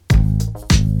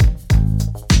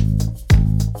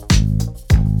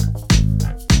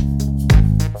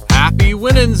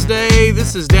Wednesday.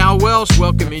 This is Dow Welsh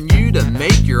welcoming you to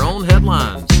Make Your Own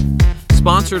Headlines.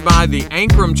 Sponsored by the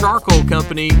Ankrum Charcoal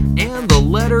Company and the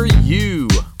letter U.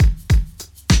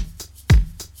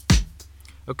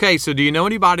 Okay, so do you know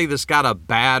anybody that's got a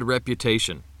bad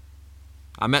reputation?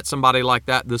 I met somebody like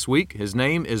that this week. His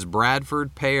name is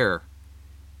Bradford Pear.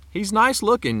 He's nice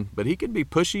looking, but he can be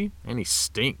pushy and he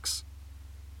stinks.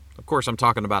 Of course, I'm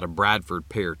talking about a Bradford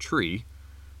pear tree.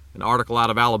 An article out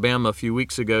of Alabama a few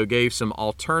weeks ago gave some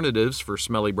alternatives for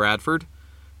smelly Bradford.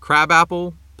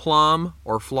 Crabapple, plum,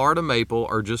 or Florida maple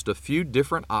are just a few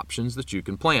different options that you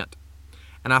can plant.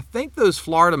 And I think those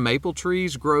Florida maple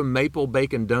trees grow maple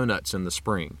bacon donuts in the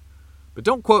spring. But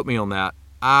don't quote me on that.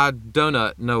 I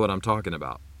don't know what I'm talking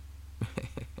about.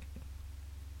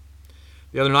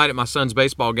 The other night at my son's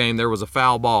baseball game, there was a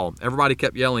foul ball. Everybody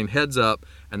kept yelling, "Heads up,"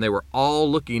 and they were all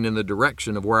looking in the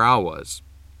direction of where I was.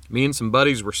 Me and some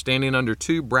buddies were standing under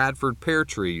two Bradford pear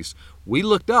trees. We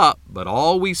looked up, but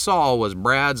all we saw was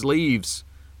Brad's leaves.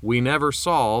 We never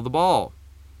saw the ball.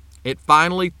 It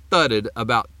finally thudded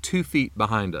about 2 feet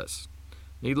behind us.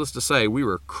 Needless to say, we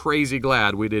were crazy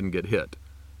glad we didn't get hit.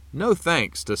 No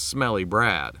thanks to smelly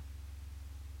Brad.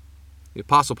 The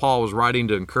Apostle Paul was writing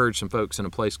to encourage some folks in a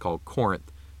place called Corinth.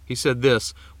 He said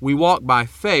this, "We walk by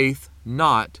faith,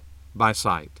 not by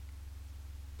sight."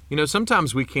 You know,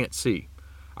 sometimes we can't see.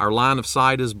 Our line of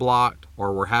sight is blocked,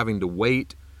 or we're having to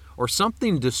wait, or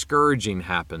something discouraging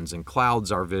happens and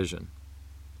clouds our vision.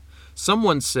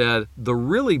 Someone said the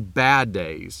really bad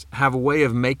days have a way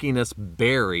of making us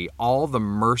bury all the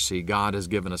mercy God has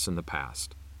given us in the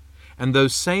past. And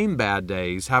those same bad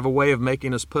days have a way of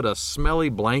making us put a smelly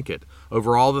blanket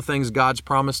over all the things God's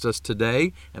promised us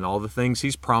today and all the things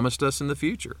He's promised us in the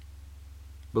future.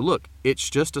 But look, it's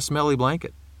just a smelly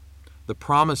blanket. The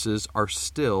promises are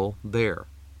still there.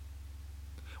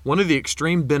 One of the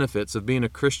extreme benefits of being a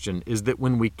Christian is that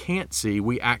when we can't see,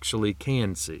 we actually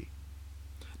can see.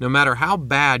 No matter how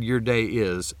bad your day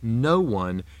is, no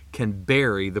one can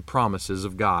bury the promises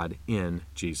of God in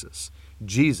Jesus.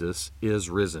 Jesus is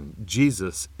risen.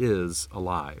 Jesus is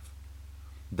alive.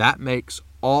 That makes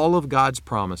all of God's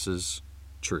promises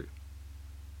true.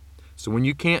 So when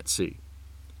you can't see,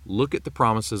 look at the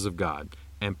promises of God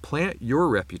and plant your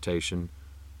reputation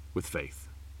with faith.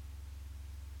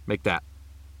 Make that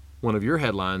one of your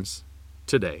headlines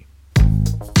today.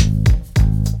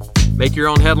 Make Your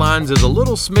Own Headlines is a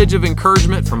little smidge of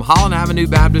encouragement from Holland Avenue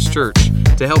Baptist Church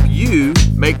to help you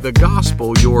make the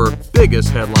gospel your biggest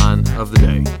headline of the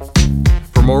day.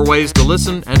 For more ways to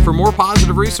listen and for more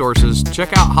positive resources, check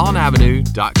out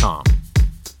hollandavenue.com.